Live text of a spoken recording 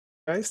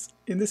Guys,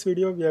 in this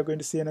video we are going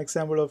to see an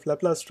example of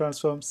Laplace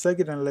transform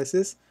circuit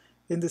analysis.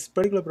 In this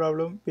particular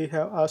problem we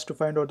have asked to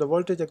find out the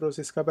voltage across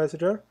this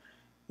capacitor.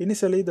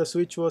 Initially the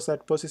switch was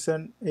at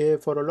position A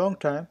for a long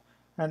time,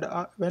 and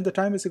when the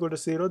time is equal to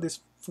 0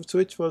 this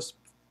switch was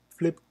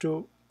flipped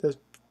to the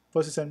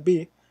position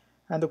B,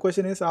 and the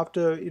question is,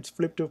 after it's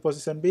flipped to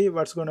position B,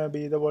 what's going to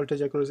be the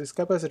voltage across this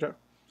capacitor.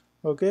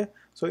 Okay,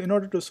 so in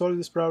order to solve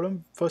this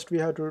problem, first we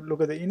have to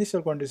look at the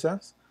initial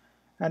conditions.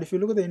 And if you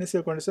look at the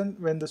initial condition,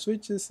 when the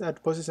switch is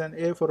at position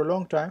A for a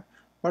long time,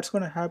 what's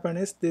going to happen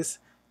is this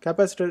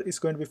capacitor is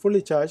going to be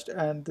fully charged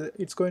and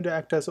it's going to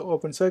act as an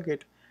open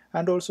circuit,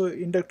 and also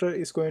inductor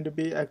is going to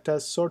be act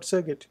as short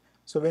circuit.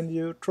 So when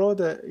you draw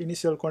the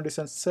initial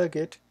condition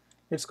circuit,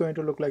 it's going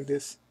to look like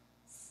this.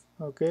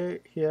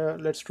 Okay, here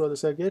let's draw the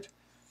circuit.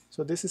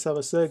 So this is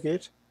our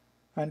circuit,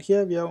 and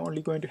here we are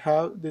only going to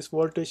have this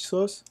voltage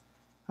source,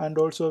 and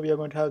also we are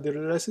going to have the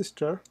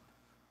resistor,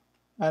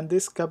 and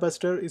this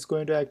capacitor is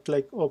going to act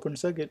like open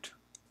circuit.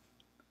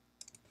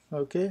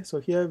 Okay, so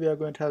here we are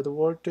going to have the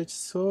voltage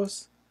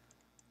source,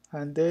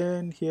 and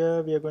then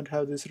here we are going to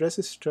have this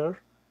resistor,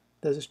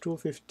 that is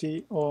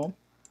 250 ohm,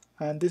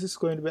 and this is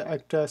going to be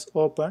act as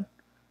open,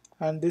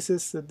 and this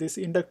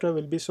inductor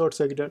will be short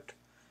circuited.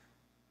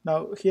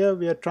 Now here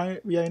we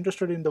are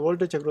interested in the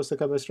voltage across the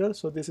capacitor,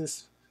 so this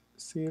is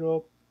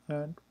 0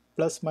 and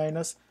plus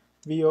minus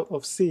VO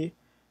of C.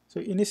 So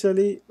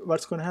initially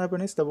what's going to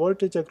happen is the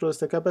voltage across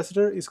the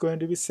capacitor is going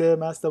to be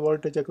same as the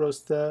voltage across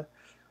the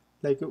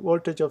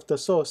voltage of the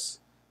source.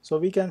 So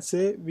we can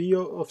say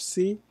VO of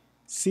C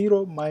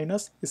 0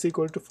 minus is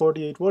equal to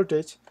 48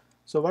 voltage.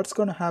 So what's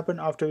going to happen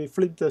after we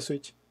flip the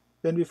switch?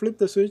 When we flip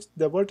the switch,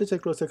 the voltage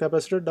across the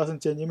capacitor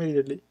doesn't change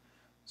immediately.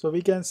 So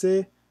we can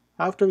say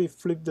after we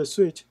flip the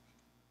switch,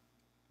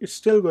 it's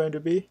still going to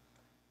be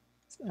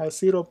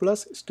 0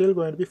 plus, still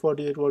going to be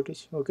 48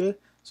 voltage. Okay,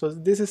 so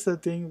this is the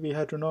thing we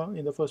had to know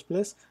in the first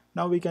place.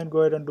 Now we can go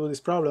ahead and do this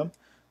problem.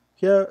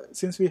 Here,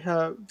 since we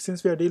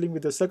are dealing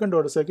with the second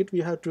order circuit,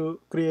 we have to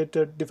create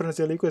a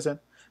differential equation,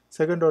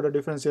 second order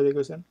differential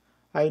equation.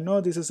 I know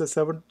this is a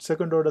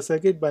second order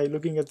circuit by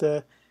looking at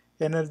the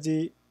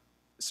energy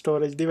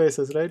storage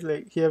devices, right?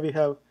 Like here we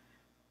have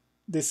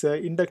this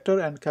inductor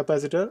and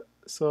capacitor.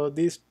 So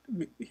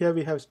here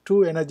we have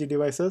two energy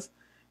devices.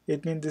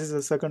 It means this is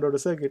a second order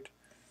circuit.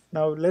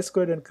 Now let's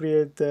go ahead and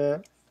create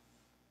the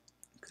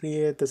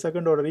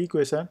second order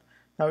equation.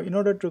 Now in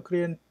order to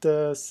create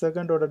the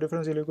second order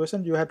differential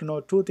equation, you have to know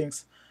two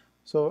things.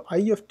 So I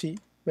of t,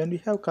 when we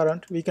have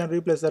current, we can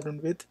replace that one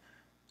with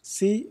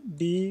C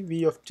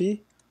dV of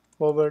t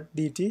over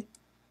dt,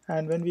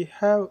 and when we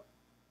have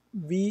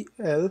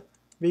VL,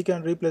 we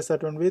can replace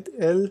that one with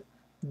L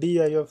di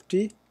of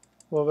t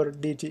over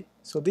dt.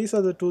 So these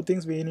are the two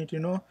things we need to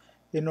know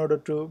in order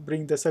to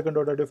bring the second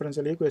order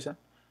differential equation.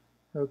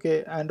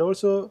 Okay, and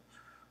also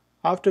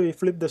after we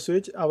flip the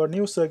switch, our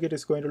new circuit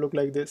is going to look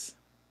like this.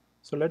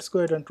 So let's go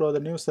ahead and draw the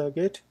new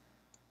circuit.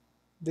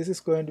 This is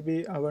going to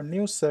be our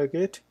new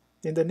circuit.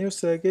 In the new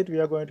circuit, we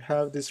are going to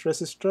have this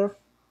resistor.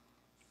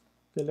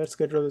 Okay, let's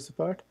get rid of this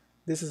part.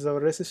 This is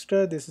our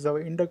resistor, this is our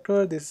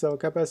inductor, this is our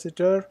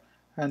capacitor,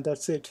 and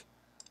that's it.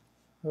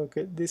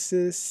 Okay, this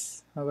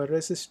is our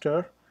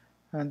resistor,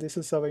 and this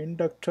is our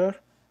inductor,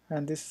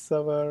 and this is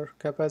our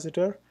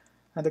capacitor,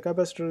 and the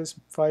capacitor is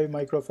 5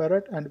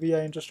 microfarad, and we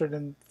are interested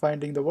in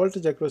finding the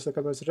voltage across the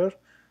capacitor.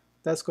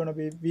 That's going to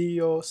be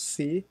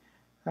VOC,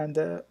 and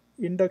the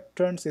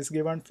inductance is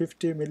given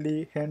 50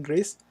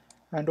 millihenries,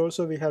 and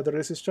also we have the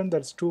resistance,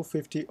 that's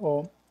 250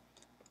 ohm.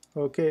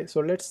 Okay,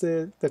 so let's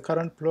say the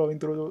current flowing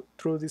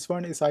through this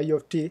one is I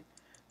of t.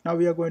 Now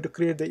we are going to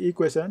create the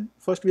equation.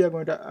 First we are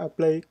going to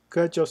apply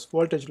Kirchhoff's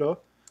voltage law.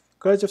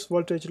 Kirchhoff's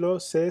voltage law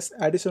says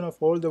addition of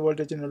all the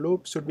voltage in a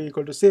loop should be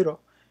equal to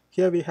 0.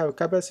 Here we have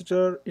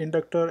capacitor,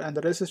 inductor, and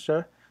the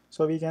resistor.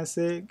 So we can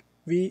say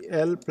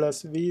VL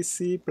plus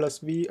VC plus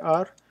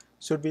VR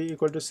should be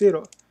equal to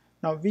 0.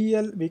 Now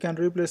VL, we can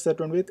replace that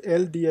one with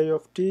L di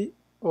of t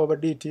over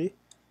dt.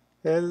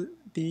 L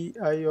di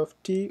of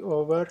t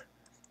over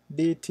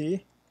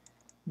dt.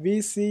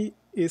 VC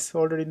is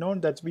already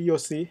known, that's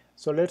VOC.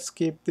 So let's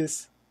keep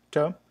this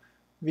term,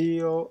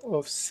 VO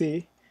of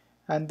C.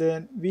 And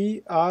then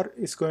VR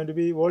is going to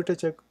be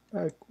voltage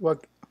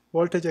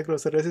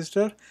across the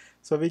resistor.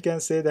 So we can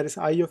say that is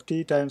I of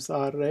t times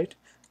R, right?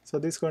 So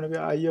this is going to be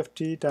I of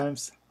t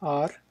times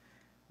R.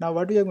 Now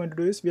what we are going to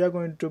do is we are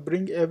going to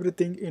bring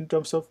everything in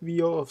terms of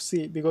VO of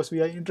C, because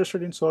we are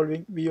interested in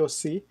solving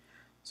VOC.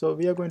 So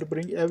we are going to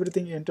bring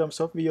everything in terms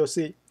of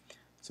VOC.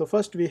 So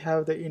first we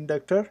have the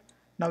inductor.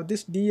 Now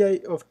this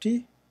di of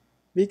t,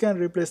 we can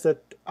replace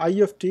that I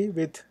of t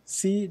with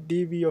C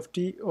dV of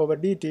t over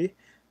dt.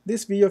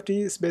 This V of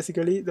t is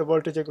basically the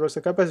voltage across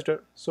the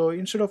capacitor. So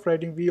instead of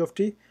writing V of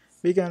t,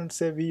 we can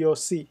say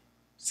VOC,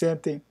 same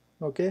thing.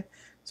 Okay,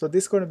 so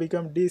this is going to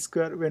become d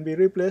square. When we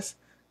replace,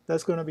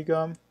 that's going to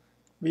become,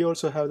 we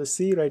also have the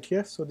C right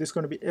here, so this is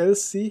going to be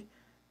LC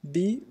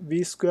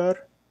dV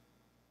square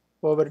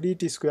over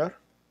dt square.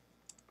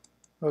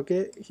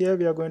 Okay, here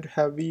we are going to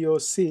have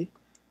VOC,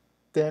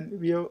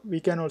 then we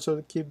can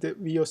also keep the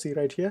VOC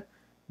right here.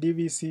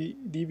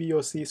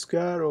 dVOC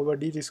square over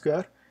dt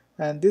square,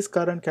 and this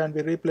current can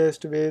be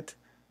replaced with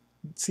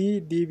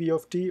C dV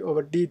of t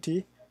over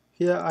dt.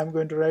 Here I'm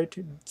going to write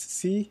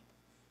C,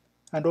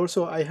 and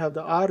also I have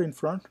the R in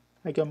front.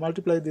 I can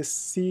multiply this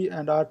C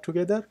and R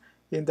together.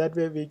 In that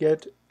way we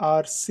get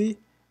RC,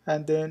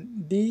 and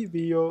then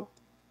dVOC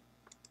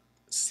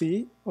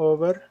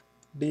over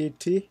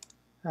dt,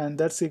 and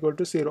that's equal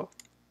to 0.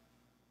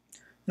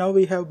 Now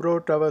we have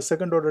brought our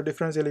second order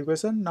differential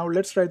equation. Now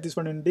let's write this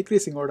one in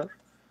decreasing order.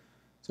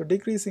 So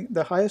decreasing,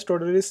 the highest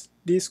order is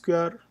d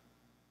square,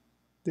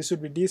 this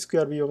should be d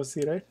square V over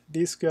C, right?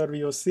 d square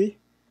V over C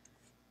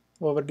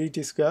over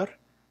dt square.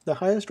 The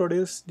highest order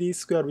is d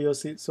square V over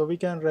C. So we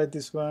can write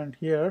this one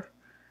here.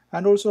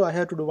 And also I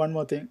have to do one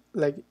more thing,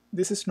 like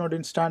this is not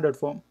in standard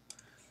form.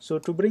 So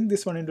to bring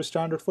this one into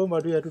standard form,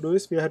 what we have to do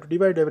is we have to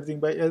divide everything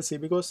by LC,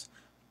 because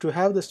to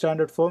have the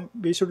standard form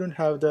we shouldn't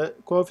have the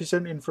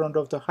coefficient in front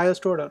of the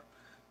highest order.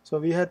 So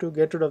we have to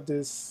get rid of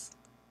this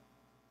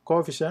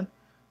coefficient.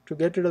 To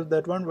get rid of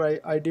that one,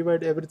 I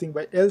divide everything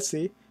by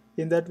LC.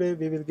 In that way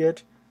we will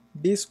get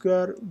d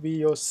square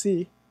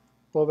VOC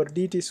over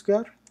dt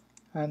square,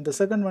 and the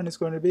second one is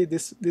going to be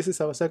this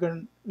is our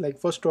second, like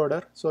first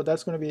order, so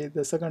that's going to be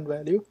the second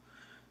value.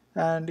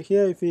 And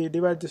here if we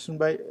divide this one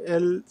by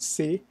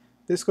LC,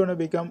 this is going to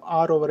become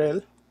R over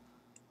L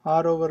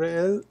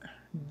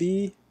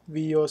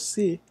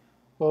dVOC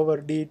over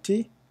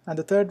dt, and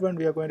the third one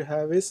we are going to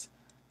have is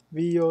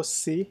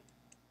VOC,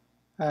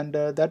 and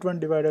that one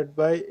divided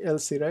by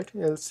LC, right?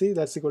 LC,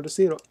 that's equal to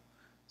 0.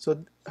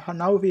 So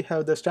now we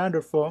have the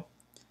standard form.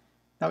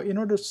 Now in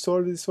order to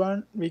solve this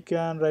one, we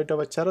can write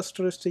our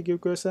characteristic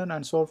equation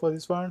and solve for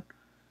this one,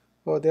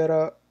 or there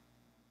are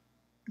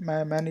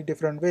many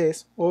different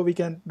ways, or we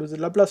can do the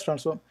Laplace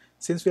transform.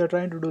 Since we are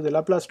trying to do the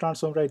Laplace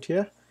transform right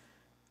here,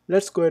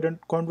 let's go ahead and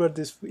convert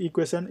this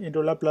equation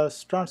into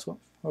Laplace transform.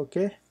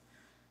 Okay,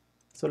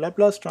 so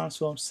Laplace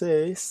transform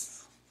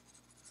says,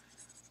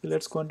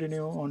 let's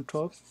continue on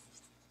top.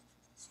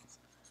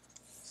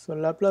 So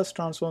Laplace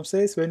transform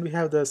says when we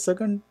have the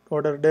second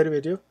order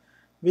derivative,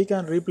 we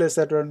can replace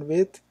that one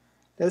with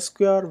s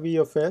square v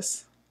of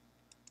s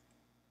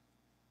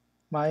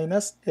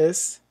minus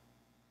s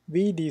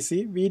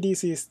vdc.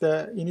 Vdc is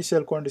the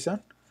initial condition,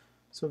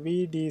 so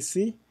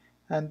vdc,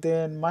 and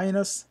then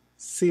minus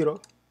 0.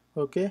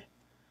 Okay,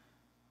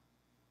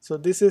 so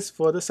this is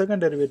for the second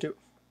derivative.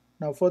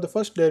 Now for the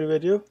first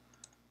derivative,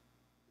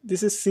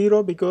 this is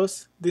 0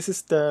 because this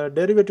is the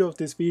derivative of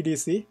this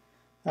vdc,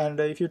 and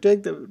if you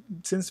take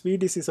since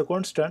vdc is a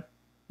constant,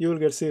 you will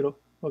get 0.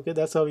 Okay,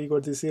 that's how we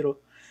got this 0.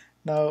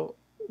 Now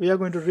we are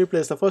going to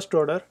replace the first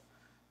order.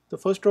 The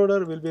first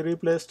order will be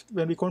replaced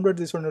when we convert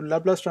this one to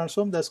Laplace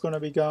transform. That's going to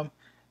become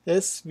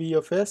SV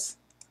of s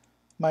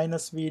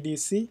minus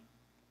vdc,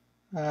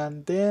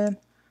 and then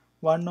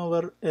 1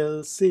 over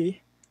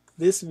LC.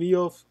 This v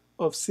of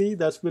c,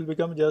 that will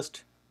become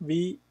just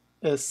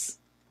vs.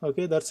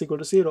 Okay, that's equal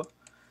to 0.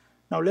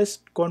 Now let's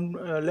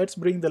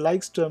bring the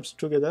like terms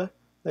together,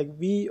 like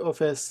v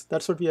of s.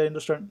 That's what we are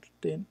interested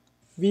in.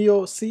 V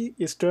of c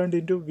is turned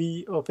into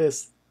v of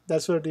s.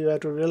 That's what you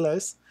have to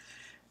realize.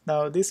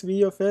 Now this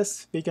v of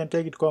s, we can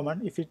take it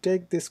common. If we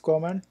take this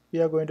common, we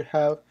are going to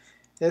have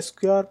s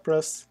square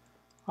plus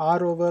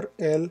r over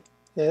l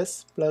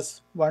s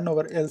plus 1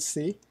 over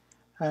lc,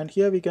 and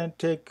here we can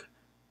take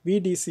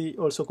vdc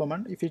also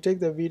common. If you take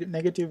the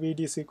negative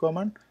vdc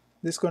common,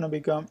 this is going to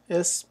become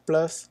s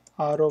plus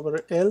r over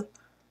l,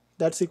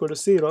 that's equal to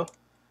 0.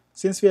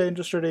 Since we are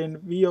interested in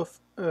v of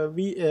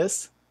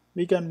vs,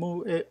 we can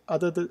move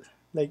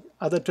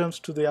other terms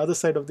to the other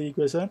side of the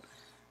equation,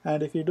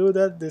 and if you do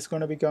that, this is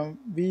going to become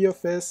v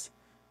of s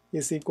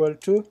is equal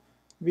to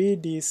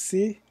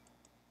vdc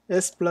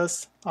s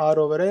plus r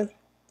over l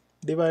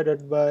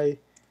divided by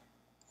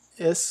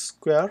s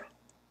square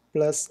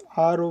plus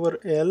r over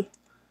l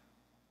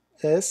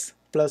s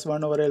plus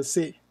 1 over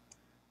lc.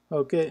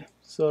 Okay,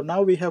 so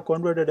now we have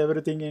converted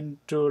everything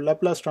into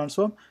Laplace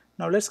transform.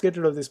 Now let's get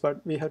rid of this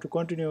part. We have to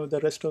continue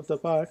the rest of the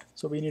part,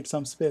 so we need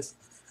some space.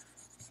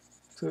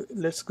 So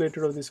let's get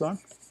rid of this one.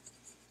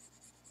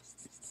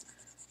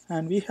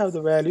 And we have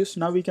the values.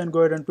 Now we can go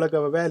ahead and plug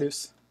our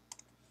values.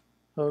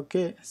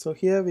 Okay, so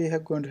here we are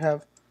going to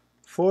have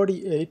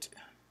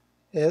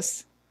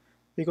 48s,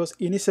 because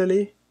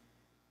initially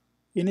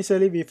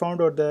we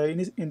found out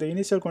in the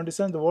initial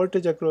condition the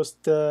voltage across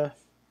the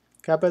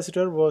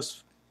capacitor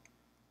was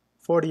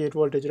 48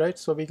 voltage, right?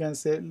 So we can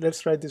say,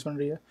 let's write this one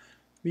here.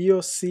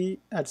 VOC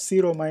at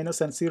 0 minus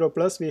and 0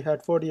 plus, we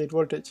had 48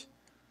 voltage.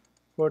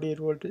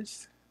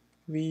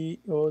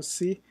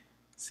 VOC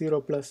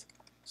 0 plus.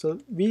 So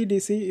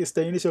VDC is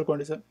the initial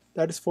condition,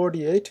 that is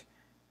 48,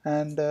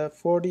 and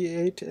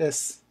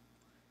 48s,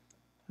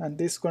 and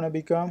this is going to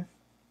become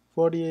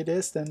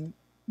 48s. Then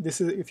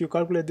this is, if you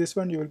calculate this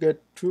one, you will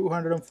get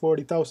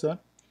 240,000,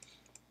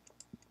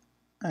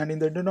 and in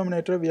the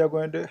denominator we are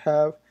going to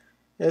have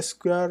s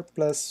square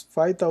plus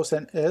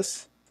 5,000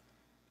 s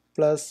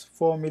plus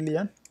 4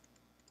 million.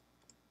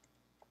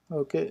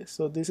 Okay,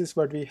 so this is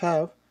what we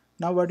have.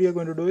 Now what we are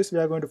going to do is we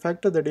are going to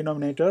factor the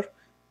denominator.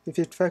 If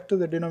you factor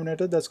the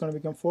denominator, that's going to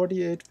become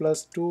 48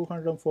 plus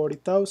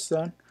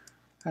 240,000,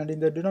 and in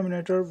the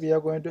denominator we are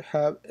going to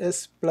have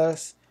s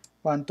plus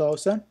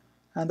 1000,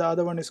 and the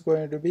other one is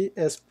going to be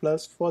s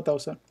plus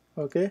 4000.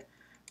 Okay,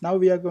 now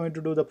we are going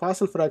to do the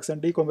partial fraction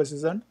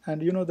decomposition,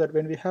 and you know that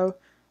when we have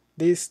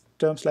these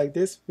terms like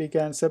this, we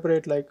can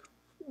separate, like,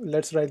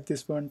 let's write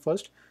this one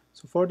first.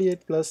 So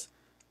 48 plus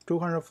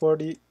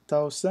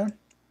 240,000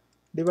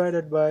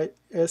 divided by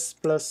s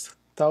plus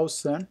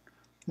 1000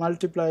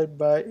 multiplied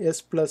by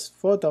s plus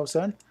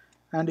 4000,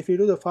 and if you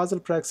do the partial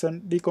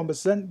fraction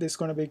decomposition, this is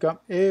going to become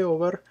a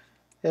over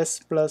s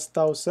plus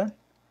 1000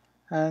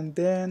 and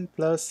then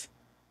plus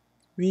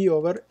v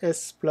over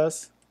s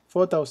plus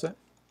 4000.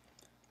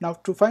 Now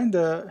to find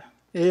the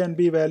a and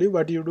b value,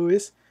 what you do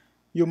is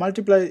you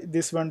multiply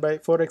this one by,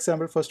 for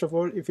example, first of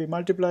all, if we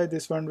multiply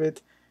this one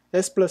with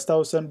s plus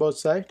 1000 both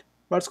sides,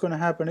 what's going to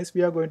happen is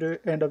we are going to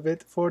end up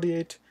with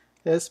 48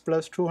 s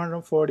plus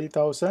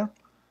 240,000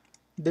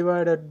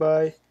 divided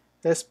by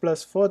s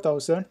plus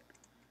 4000,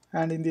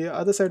 and in the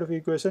other side of the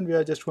equation we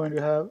are just going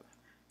to have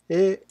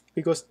a,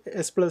 because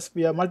s plus,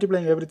 we are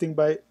multiplying everything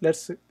by,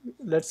 let's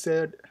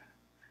say,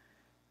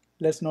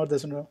 let's note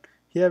this one.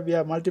 Here we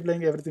are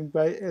multiplying everything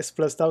by s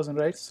plus 1000,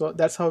 right? So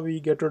that's how we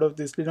get rid of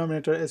this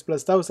denominator s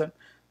plus 1000.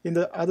 In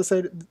the other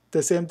side,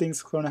 the same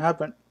thing's going to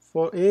happen.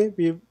 For a,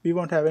 we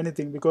won't have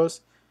anything,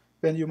 because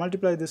when you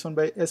multiply this one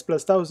by s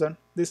plus 1000,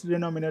 this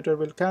denominator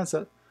will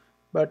cancel.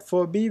 But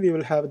for b, we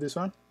will have this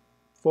one.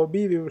 For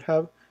b, we will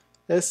have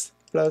s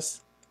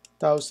plus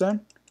 1000,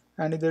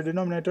 and in the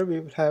denominator we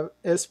will have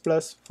s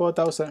plus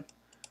 4000.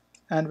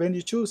 And when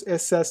you choose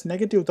s as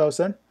negative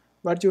 1000,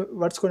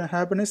 what's going to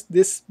happen is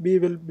this b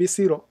will be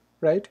 0,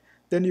 right?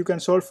 Then you can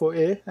solve for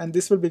a, and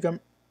this will become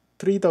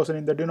 3000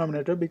 in the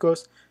denominator,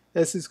 because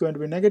s is going to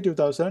be negative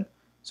 1000,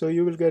 so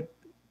you will get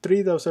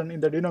 3000 in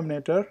the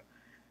denominator.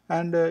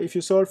 And if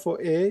you solve for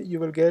a, you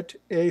will get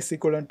a is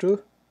equivalent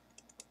to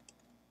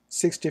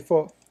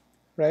 64,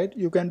 right?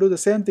 You can do the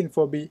same thing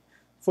for b.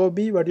 For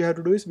b, what you have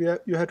to do is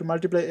you have to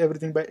multiply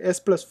everything by s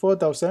plus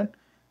 4000,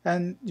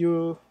 and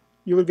you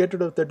will get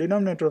rid of the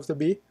denominator of the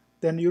b.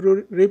 Then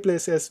you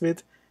replace s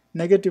with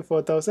negative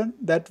 4000.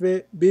 That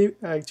way b,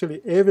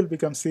 actually a will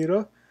become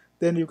 0.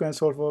 Then you can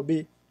solve for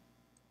b,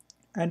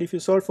 and if you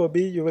solve for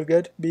b, you will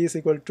get b is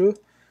equal to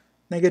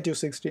negative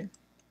 16.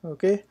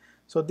 Okay,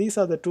 so these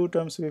are the two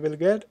terms we will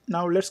get.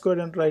 Now let's go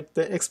ahead and write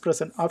the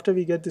expression. After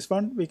we get this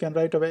one, we can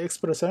write our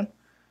expression.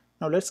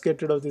 Now let's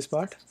get rid of this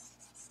part.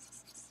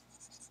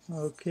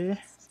 Okay,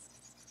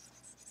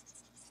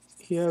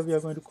 here we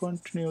are going to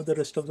continue the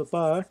rest of the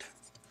part.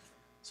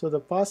 So the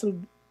partial,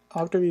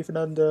 after we've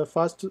done the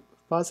first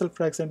partial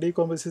fraction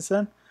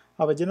decomposition,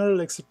 our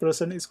general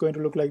expression is going to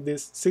look like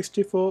this: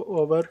 64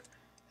 over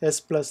s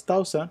plus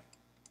 1000,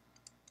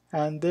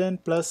 and then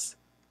plus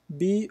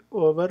b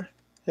over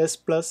s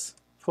plus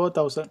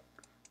 4000.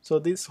 So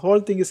this whole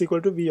thing is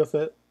equal to v of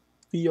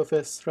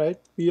s, right?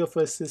 V of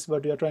s is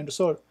what we are trying to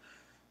solve.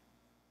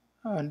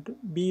 And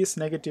b is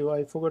negative.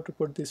 I forgot to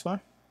put this one.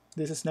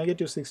 This is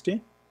negative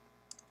 16.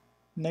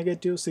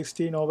 Negative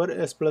 16 over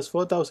s plus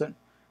 4000.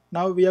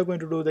 Now we are going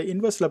to do the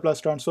inverse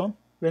Laplace transform.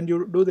 When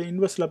you do the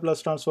inverse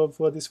Laplace transform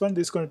for this one,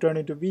 this is going to turn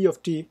into v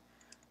of t.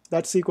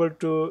 That's equal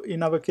to,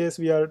 in our case,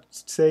 we are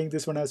saying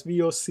this one as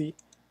VOC.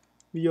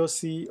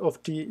 VOC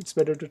of t. It's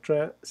better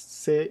to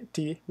say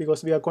t,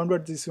 because we are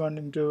convert this one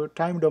into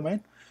time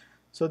domain.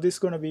 So this is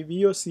going to be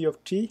VOC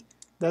of t.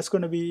 That's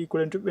going to be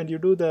equivalent to, when you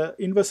do the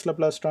inverse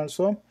Laplace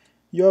transform,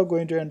 you are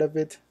going to end up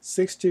with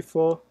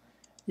 64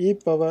 e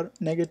power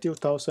negative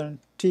 1000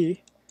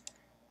 t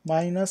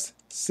minus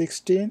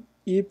 16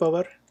 e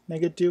power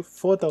negative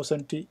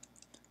 4000 t,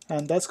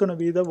 and that's going to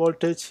be the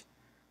voltage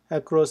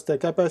across the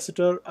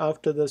capacitor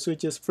after the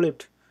switch is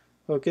flipped.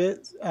 Okay,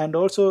 and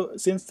also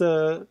since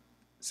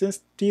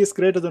t is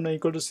greater than or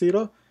equal to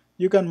 0,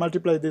 you can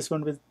multiply this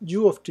one with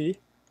u of t,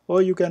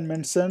 or you can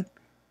mention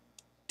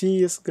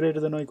t is greater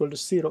than or equal to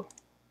 0.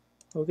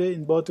 Okay,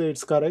 in both ways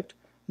it's correct.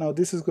 Now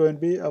this is going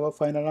to be our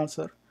final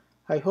answer.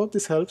 I hope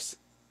this helps.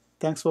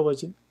 Thanks for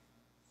watching.